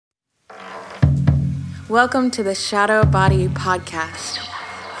Welcome to the Shadow Body Podcast,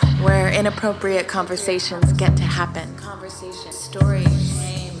 where inappropriate conversations get to happen. Stories,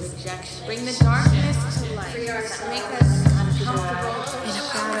 shame, rejection, bring the darkness to light, make us uncomfortable.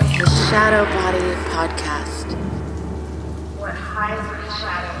 The Shadow Body Podcast. What hides in the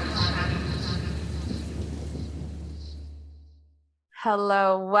shadows.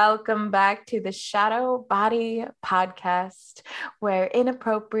 Hello, welcome back to the Shadow Body Podcast, where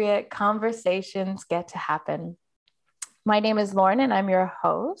inappropriate conversations get to happen. My name is Lauren and I'm your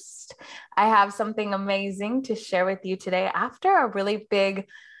host. I have something amazing to share with you today after a really big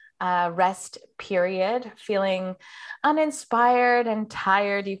rest period, feeling uninspired and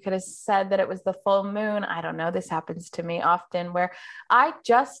tired. You could have said that it was the full moon. I don't know. This happens to me often where I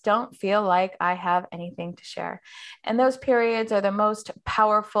just don't feel like I have anything to share. And those periods are the most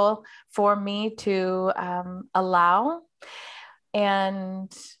powerful for me to allow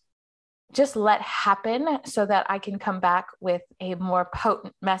and just let happen so that I can come back with a more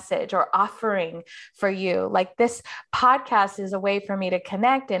potent message or offering for you. Like this podcast is a way for me to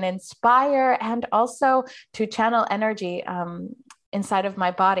connect and inspire and also to channel energy inside of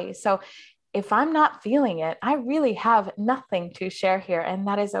my body. So if I'm not feeling it, I really have nothing to share here, and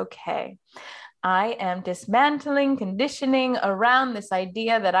that is okay. I am dismantling conditioning around this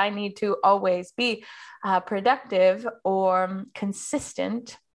idea that I need to always be productive or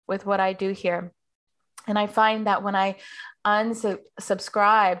consistent with what I do here. And I find that when I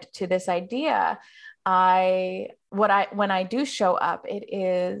unsubscribed to this idea, when I do show up, it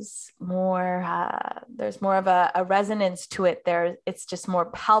is more, there's more of a resonance to it there. It's just more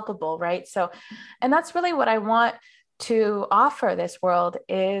palpable, right? So, and that's really what I want to offer this world,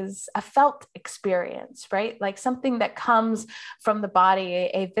 is a felt experience, right? Like something that comes from the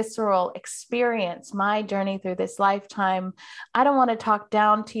body, a visceral experience, my journey through this lifetime. I don't want to talk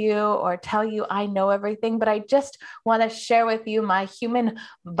down to you or tell you I know everything, but I just want to share with you my human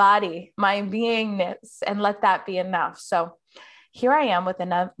body, my beingness, and let that be enough. So here I am with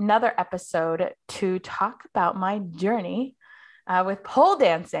another episode to talk about my journey with pole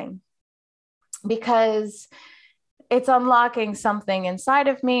dancing, because it's unlocking something inside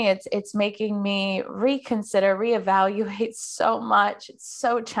of me. It's making me reconsider, reevaluate so much. It's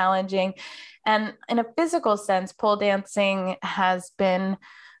so challenging. And in a physical sense, pole dancing has been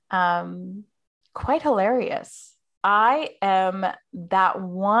quite hilarious. I am that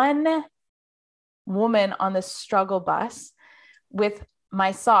one woman on the struggle bus with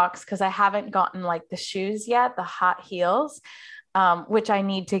my socks, because I haven't gotten like the shoes yet, the hot heels, which I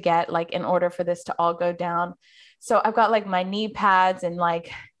need to get like in order for this to all go down. So I've got like my knee pads and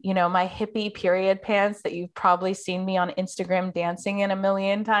like, you know, my hippie period pants that you've probably seen me on Instagram dancing in a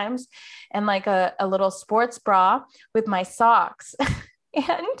million times, and like a little sports bra with my socks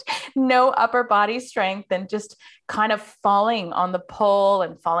and no upper body strength, and just kind of falling on the pole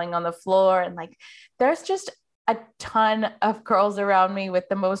and falling on the floor. And like, there's just a ton of girls around me with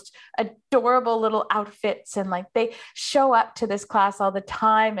the most adorable little outfits. And like, they show up to this class all the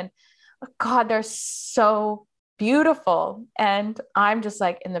time, and God, they're so beautiful. And I'm just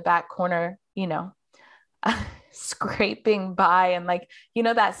like in the back corner, you know, scraping by, and like, you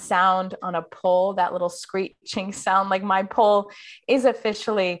know, that sound on a pole, that little screeching sound, like my pole is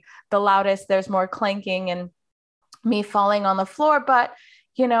officially the loudest. There's more clanking and me falling on the floor, but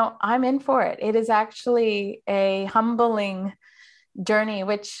you know, I'm in for it. It is actually a humbling journey,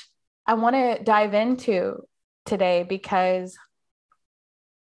 which I want to dive into today, because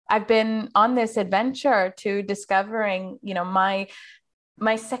I've been on this adventure to discovering, you know, my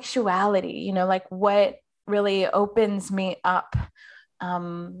sexuality, you know, like what really opens me up,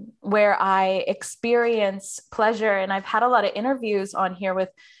 where I experience pleasure. And I've had a lot of interviews on here with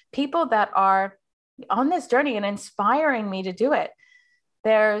people that are on this journey and inspiring me to do it.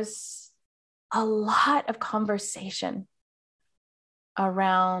 There's a lot of conversation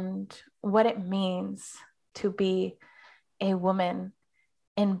around what it means to be a woman,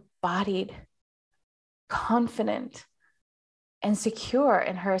 embodied, confident, and secure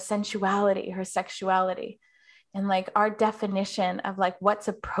in her sensuality, her sexuality, and like our definition of like what's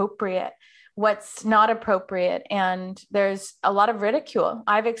appropriate, what's not appropriate. And there's a lot of ridicule.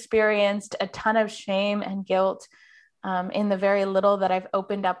 I've experienced a ton of shame and guilt in the very little that I've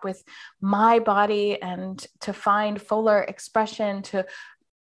opened up with my body, and to find fuller expression, to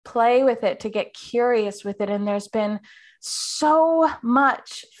play with it, to get curious with it. And there's been so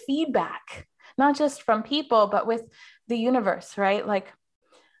much feedback, not just from people, but with the universe, right? Like,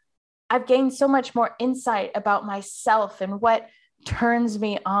 I've gained so much more insight about myself and what turns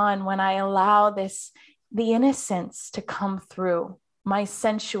me on when I allow the innocence to come through, my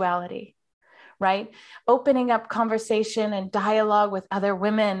sensuality, right? Opening up conversation and dialogue with other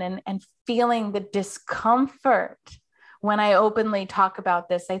women and feeling the discomfort when I openly talk about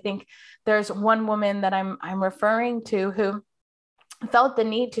this. I think there's one woman that I'm referring to who felt the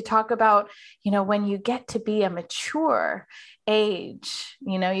need to talk about, when you get to be a mature age,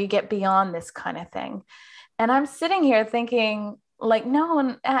 you get beyond this kind of thing. And I'm sitting here thinking, like,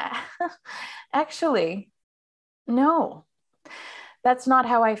 no, actually, no, that's not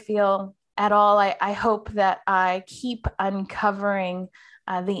how I feel at all. I hope that I keep uncovering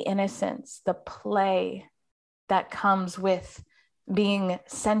the innocence, the play that comes with being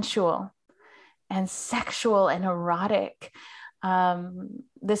sensual and sexual and erotic.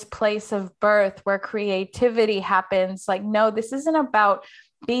 This place of birth where creativity happens. Like, no, this isn't about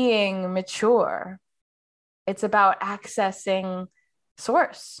being mature. It's about accessing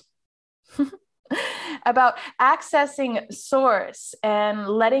source. About accessing source and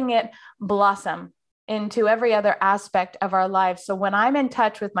letting it blossom into every other aspect of our lives. So when I'm in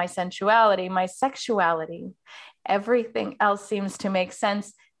touch with my sensuality, my sexuality, everything else seems to make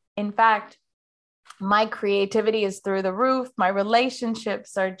sense. In fact, my creativity is through the roof. My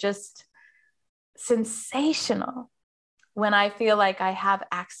relationships are just sensational when I feel like I have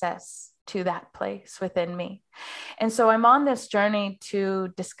access to that place within me. And so I'm on this journey to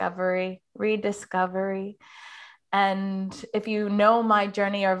discovery, rediscovery. And if you know my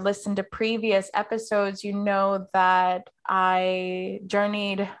journey or have listened to previous episodes, you know that I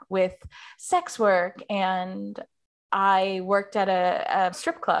journeyed with sex work and I worked at a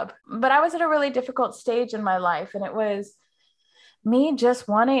strip club, but I was at a really difficult stage in my life. And it was me just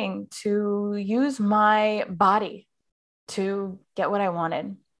wanting to use my body to get what I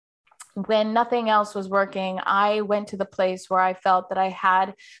wanted. When nothing else was working, I went to the place where I felt that I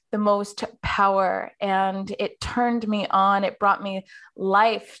had the most power, and it turned me on. It brought me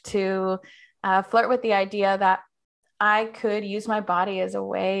life to flirt with the idea that I could use my body as a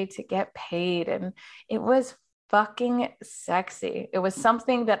way to get paid. And it was fucking sexy. It was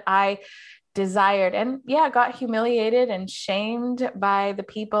something that I desired. And yeah, got humiliated and shamed by the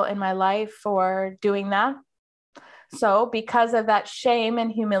people in my life for doing that. So because of that shame and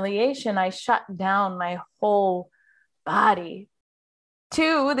humiliation, I shut down my whole body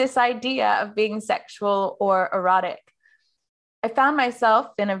to this idea of being sexual or erotic. I found myself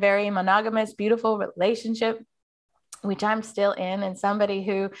in a very monogamous, beautiful relationship, which I'm still in, and somebody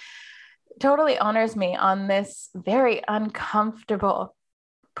who totally honors me on this very uncomfortable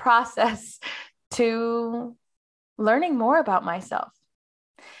process to learning more about myself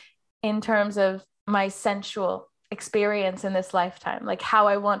in terms of my sensual experience in this lifetime, like how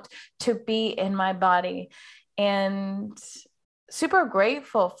I want to be in my body, and super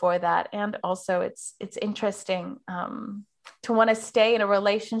grateful for that. And also it's interesting to want to stay in a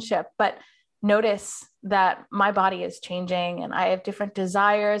relationship, but notice that my body is changing and I have different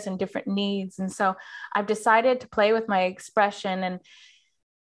desires and different needs. And so I've decided to play with my expression, and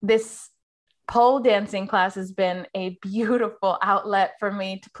this pole dancing class has been a beautiful outlet for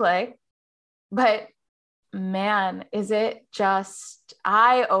me to play. But man, is it just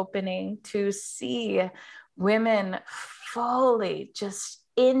eye-opening to see women fully just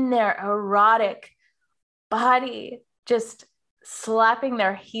in their erotic body, just slapping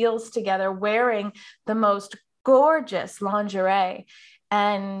their heels together, wearing the most gorgeous lingerie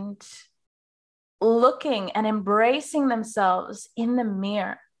and looking and embracing themselves in the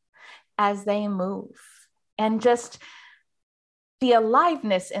mirror as they move, and just the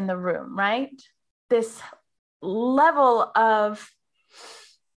aliveness in the room, right? This level of,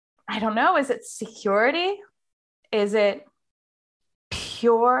 I don't know, is it security? Is it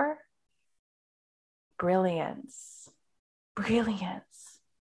pure brilliance? Brilliance.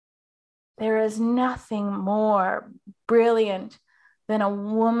 There is nothing more brilliant than a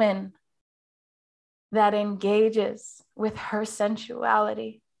woman that engages with her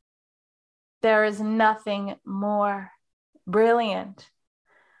sensuality. There is nothing more brilliant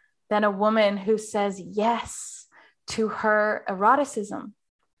than a woman who says yes to her eroticism.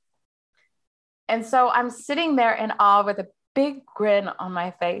 And so I'm sitting there in awe with a big grin on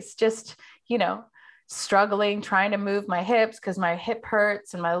my face, just, struggling, trying to move my hips because my hip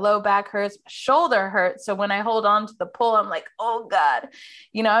hurts and my low back hurts, my shoulder hurts. So when I hold on to the pole, I'm like, oh God,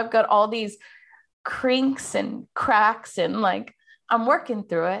 I've got all these crinks and cracks, and like I'm working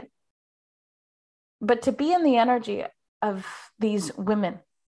through it. But to be in the energy of these women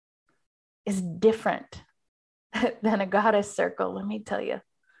is different than a goddess circle, let me tell you.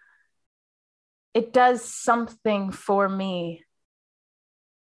 It does something for me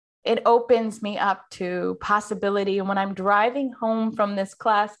It opens me up to possibility. And when I'm driving home from this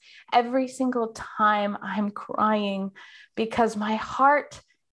class, every single time I'm crying because my heart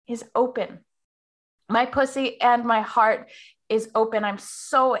is open. My pussy and my heart is open. I'm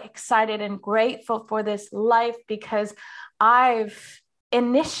so excited and grateful for this life because I've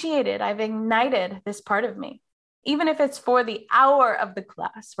ignited this part of me, even if it's for the hour of the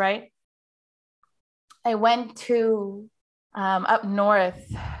class, right? I went to up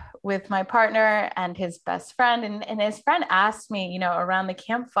north with my partner and his best friend. And his friend asked me, around the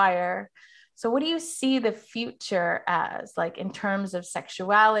campfire, so what do you see the future as, like in terms of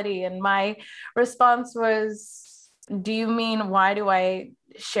sexuality? And my response was, do you mean why do I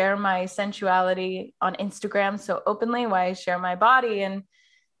share my sensuality on Instagram so openly? Why I share my body? And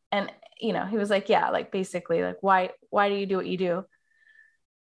he was like, yeah, like basically, like why do you do what you do?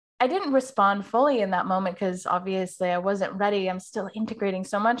 I didn't respond fully in that moment because obviously I wasn't ready. I'm still integrating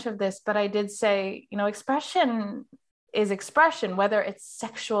so much of this, but I did say, expression is expression, whether it's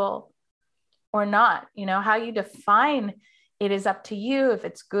sexual or not. How you define it is up to you, if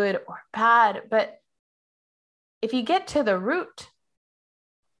it's good or bad. But if you get to the root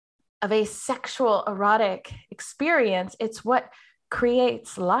of a sexual erotic experience, it's what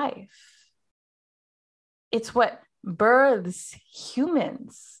creates life. It's what births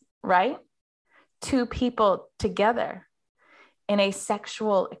humans, right? Two people together in a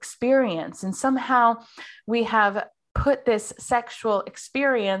sexual experience. And somehow we have put this sexual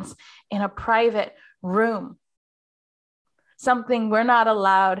experience in a private room, something we're not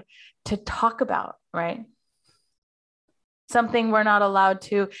allowed to talk about, right? Something we're not allowed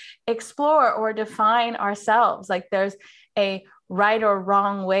to explore or define ourselves. Like there's a right or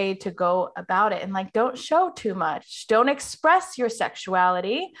wrong way to go about it. And like, don't show too much. Don't express your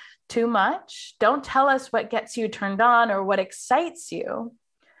sexuality too much. Don't tell us what gets you turned on or what excites you.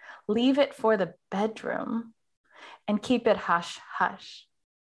 Leave it for the bedroom and keep it hush, hush.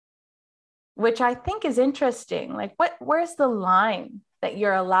 Which I think is interesting. Like, where's the line that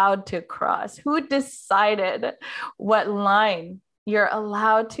you're allowed to cross? Who decided what line you're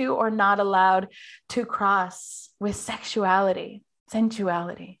allowed to or not allowed to cross with sexuality,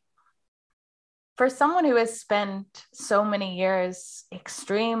 sensuality? For someone who has spent so many years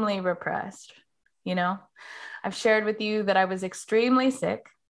extremely repressed, I've shared with you that I was extremely sick,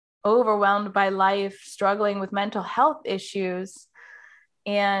 overwhelmed by life, struggling with mental health issues.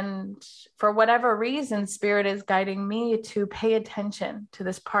 And for whatever reason, Spirit is guiding me to pay attention to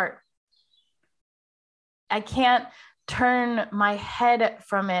this part. I can't turn my head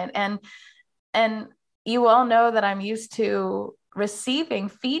from it. And you all know that I'm used to receiving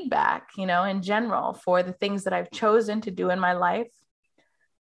feedback, in general for the things that I've chosen to do in my life.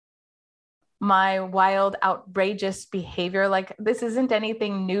 My wild, outrageous behavior. Like this isn't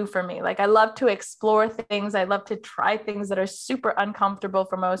anything new for me. Like I love to explore things. I love to try things that are super uncomfortable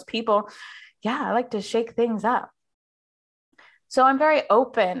for most people. Yeah, I like to shake things up. So I'm very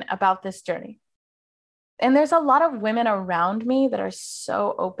open about this journey. And there's a lot of women around me that are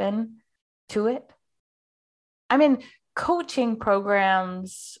so open to it. I'm in coaching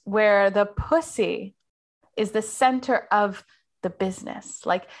programs where the pussy is the center of the business.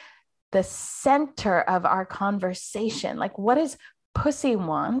 Like the center of our conversation. Like, what does pussy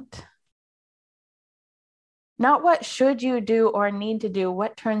want? Not what should you do or need to do,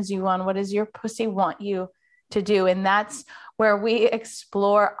 what turns you on, what does your pussy want you to do? And that's where we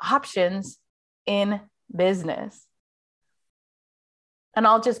explore options in business. And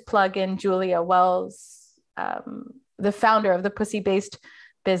I'll just plug in Julia Wells, the founder of the pussy-based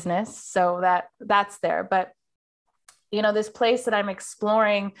business. So that's there. But this place that I'm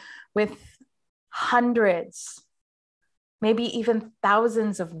exploring with hundreds, maybe even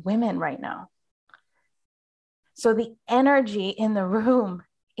thousands of women right now. So the energy in the room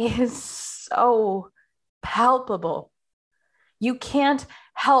is so palpable. You can't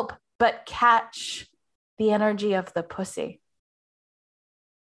help but catch the energy of the pussy.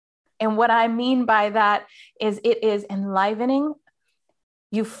 And what I mean by that is it is enlivening.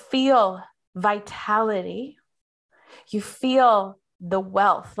 You feel vitality. You feel the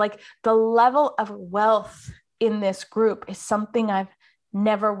wealth, like the level of wealth in this group is something I've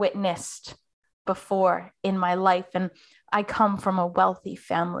never witnessed before in my life. And I come from a wealthy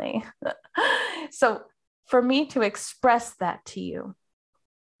family. So for me to express that to you,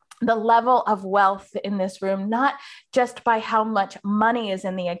 the level of wealth in this room, not just by how much money is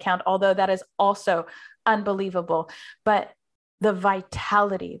in the account, although that is also unbelievable, but the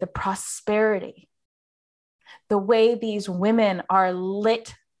vitality, the prosperity, the way these women are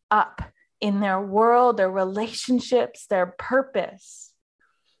lit up in their world, their relationships, their purpose.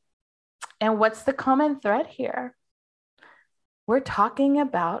 And what's the common thread here? We're talking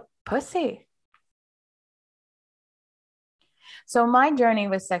about pussy. So my journey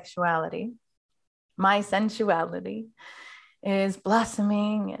with sexuality, my sensuality is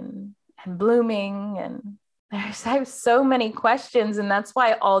blossoming and blooming, and I have so many questions. And that's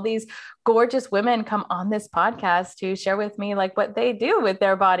why all these gorgeous women come on this podcast to share with me like what they do with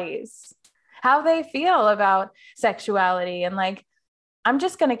their bodies, how they feel about sexuality. And like, I'm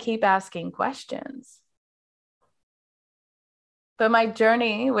just going to keep asking questions. But my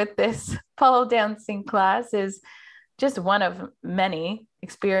journey with this pole dancing class is just one of many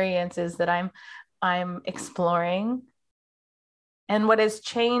experiences that I'm exploring. And what has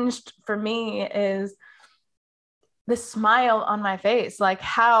changed for me is the smile on my face, like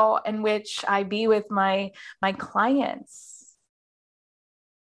how in which I be with my clients.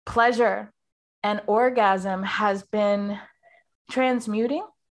 Pleasure and orgasm has been transmuting,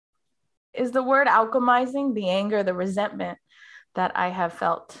 is the word, alchemizing the anger, the resentment that I have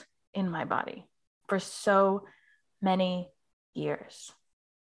felt in my body for so many years.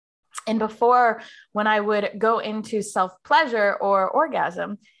 And before, when I would go into self-pleasure or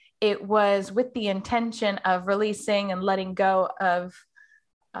orgasm, it was with the intention of releasing and letting go of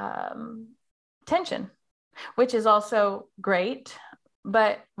tension, which is also great.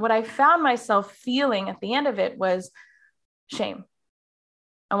 But what I found myself feeling at the end of it was shame.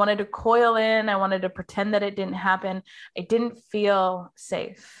 I wanted to coil in. I wanted to pretend that it didn't happen. I didn't feel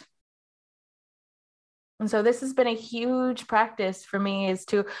safe. And so this has been a huge practice for me, is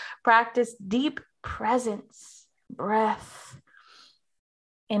to practice deep presence, breath,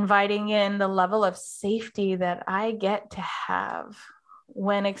 inviting in the level of safety that I get to have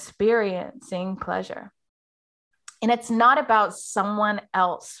when experiencing pleasure. And it's not about someone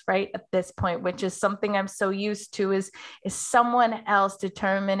else, right? At this point, which is something I'm so used to, is someone else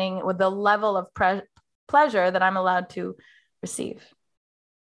determining with the level of pleasure that I'm allowed to receive.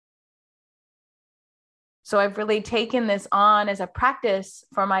 So I've really taken this on as a practice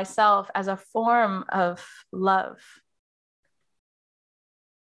for myself, as a form of love.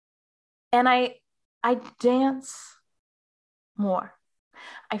 And I dance more.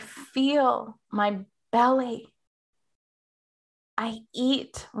 I feel my belly. I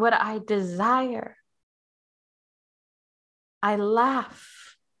eat what I desire. I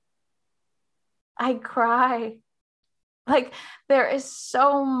laugh. I cry. Like, there is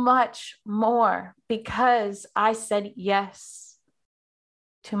so much more because I said yes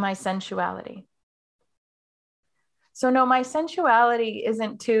to my sensuality. So no, my sensuality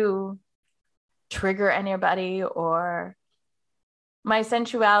isn't to trigger anybody, or my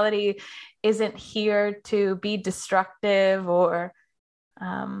sensuality isn't here to be destructive or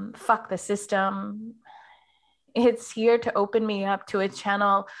fuck the system. It's here to open me up to a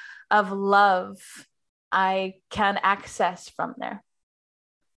channel of love I can access from there.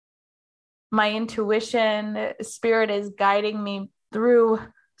 My intuition, spirit is guiding me through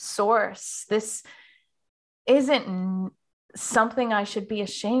source. This isn't something I should be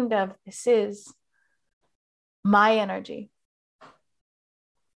ashamed of. This is my energy,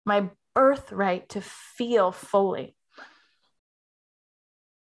 my birthright to feel fully.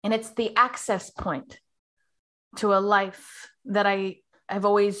 And it's the access point to a life that I've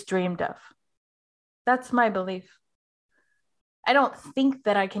always dreamed of. That's my belief. I don't think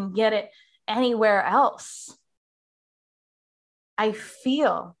that I can get it anywhere else. I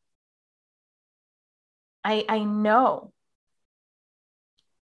feel, I know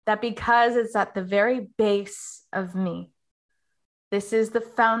that because it's at the very base of me, this is the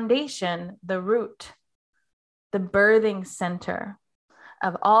foundation, the root, the birthing center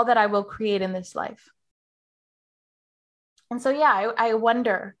of all that I will create in this life. And so, yeah, I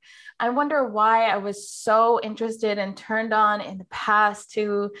wonder why I was so interested and turned on in the past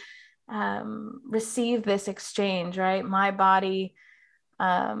to receive this exchange, right? My body,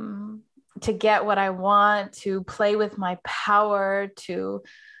 to get what I want, to play with my power, to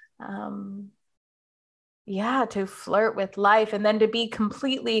flirt with life, and then to be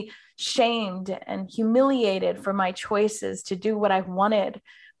completely shamed and humiliated for my choices to do what I wanted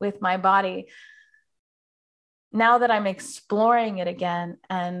with my body. Now that I'm exploring it again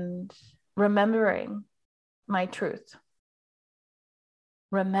and remembering my truth,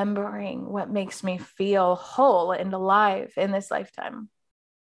 remembering what makes me feel whole and alive in this lifetime.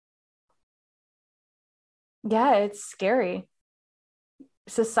 Yeah, it's scary.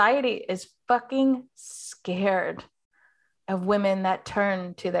 Society is fucking scared of women that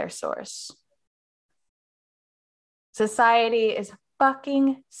turn to their source. Society is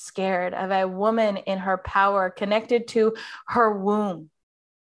fucking scared of a woman in her power, connected to her womb,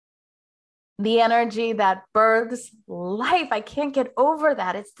 the energy that births life. I can't get over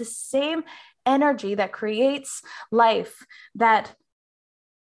that. It's the same energy that creates life, that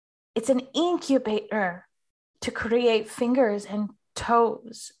it's an incubator to create fingers and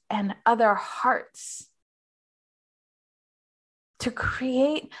toes and other hearts, to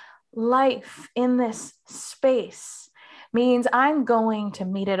create life in this space means I'm going to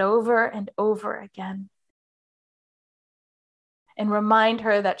meet it over and over again and remind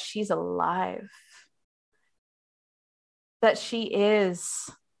her that she's alive, that she is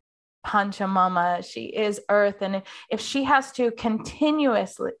Panchamama, she is earth. And if she has to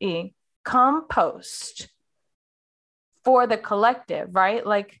continuously compost for the collective, right?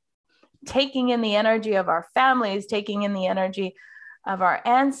 Like taking in the energy of our families, taking in the energy of our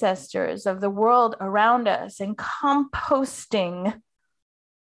ancestors, of the world around us, and composting. I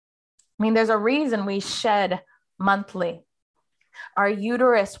mean, there's a reason we shed monthly. Our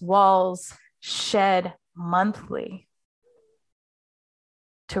uterus walls shed monthly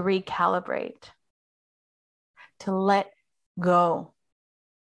to recalibrate, to let go,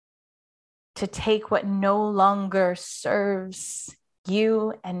 to take what no longer serves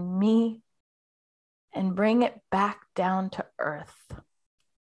you and me and bring it back down to earth.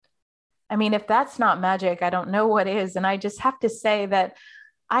 I mean, if that's not magic, I don't know what is. And I just have to say that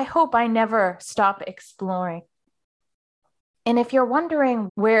I hope I never stop exploring. And if you're wondering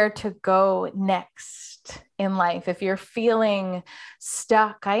where to go next in life, if you're feeling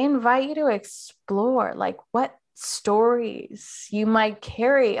stuck, I invite you to explore like what stories you might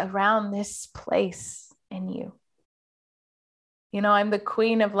carry around this place in you. You know, I'm the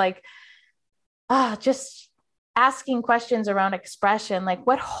queen of like, just asking questions around expression, like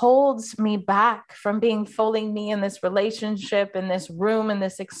what holds me back from being fully me in this relationship, in this room, in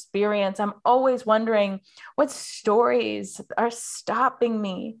this experience. I'm always wondering what stories are stopping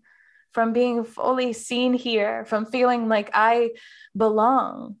me from being fully seen here, from feeling like I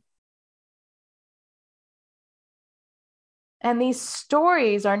belong. And these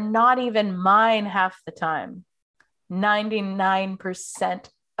stories are not even mine half the time. 99%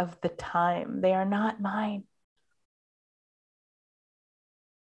 of the time, they are not mine.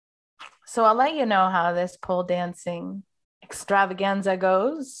 So I'll let you know how this pole dancing extravaganza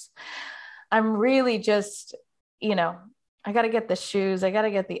goes. I'm really just, I got to get the shoes. I got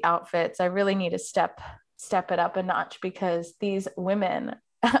to get the outfits. I really need to step it up a notch because these women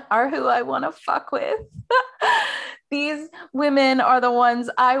are who I want to fuck with. These women are the ones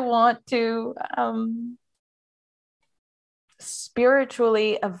I want to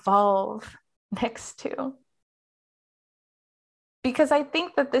spiritually evolve next to. Because I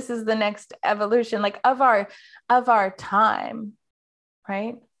think that this is the next evolution, like of our time,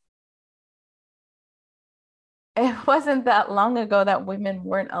 right? It wasn't that long ago that women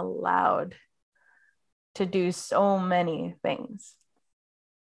weren't allowed to do so many things.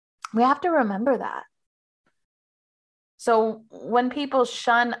 We have to remember that. So when people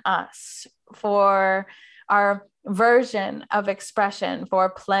shun us for our version of expression, for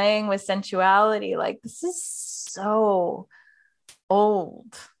playing with sensuality, like this is so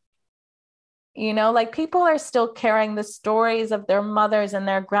old. Like people are still carrying the stories of their mothers and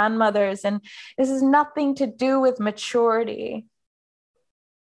their grandmothers, and this has nothing to do with maturity.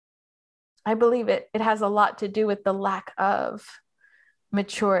 I believe it has a lot to do with the lack of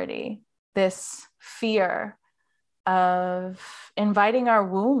maturity, this fear of inviting our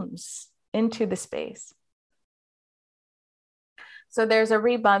wombs into the space. So there's a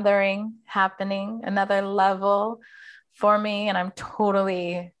remothering happening, another level for me, and I'm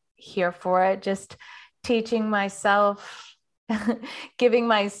totally here for it. Just teaching myself, giving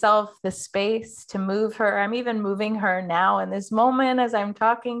myself the space to move her. I'm even moving her now in this moment as I'm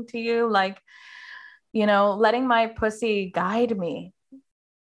talking to you, like, letting my pussy guide me,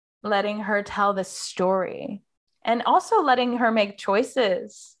 letting her tell the story, and also letting her make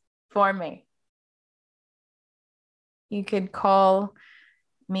choices for me. You could call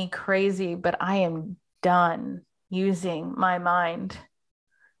me crazy, but I am done using my mind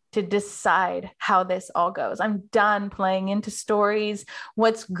to decide how this all goes. I'm done playing into stories,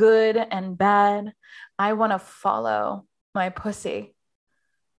 what's good and bad. I want to follow my pussy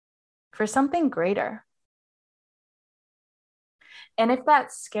for something greater. And if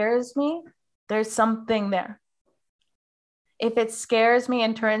that scares me, there's something there. If it scares me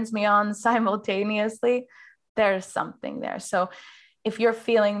and turns me on simultaneously, there's something there. So if you're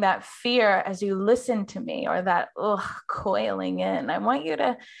feeling that fear as you listen to me, or that coiling in, I want you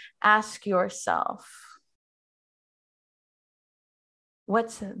to ask yourself,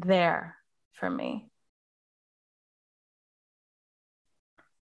 what's there for me?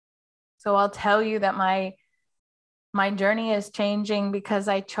 So I'll tell you that my journey is changing because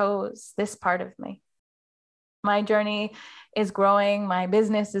I chose this part of me. My journey is growing. My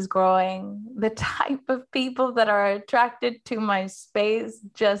business is growing. The type of people that are attracted to my space,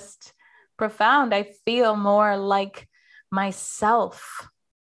 just profound. I feel more like myself,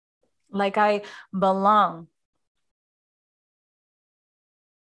 like I belong.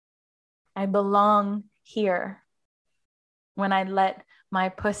 I belong here when I let my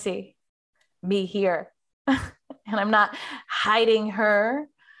pussy be here. And I'm not hiding her,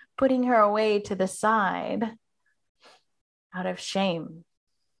 putting her away to the side out of shame.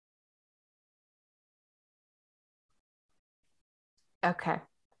 Okay.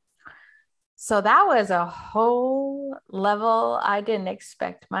 So that was a whole level I didn't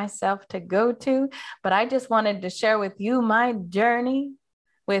expect myself to go to, but I just wanted to share with you my journey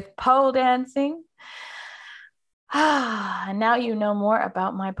with pole dancing. And now you know more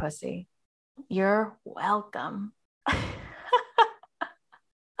about my pussy. You're welcome.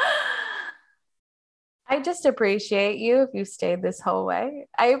 I just appreciate you if you stayed this whole way.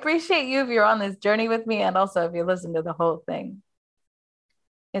 I appreciate you if you're on this journey with me, and also if you listen to the whole thing.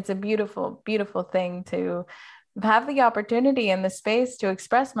 It's a beautiful, beautiful thing to have the opportunity and the space to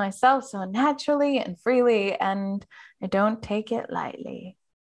express myself so naturally and freely, and I don't take it lightly.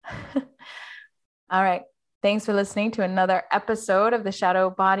 All right. Thanks for listening to another episode of the Shadow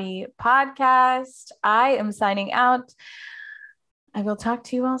Body Podcast. I am signing out. I will talk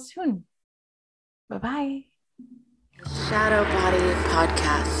to you all soon. Bye-bye. Shadow Body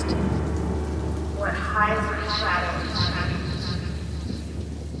Podcast. What hides the shadows?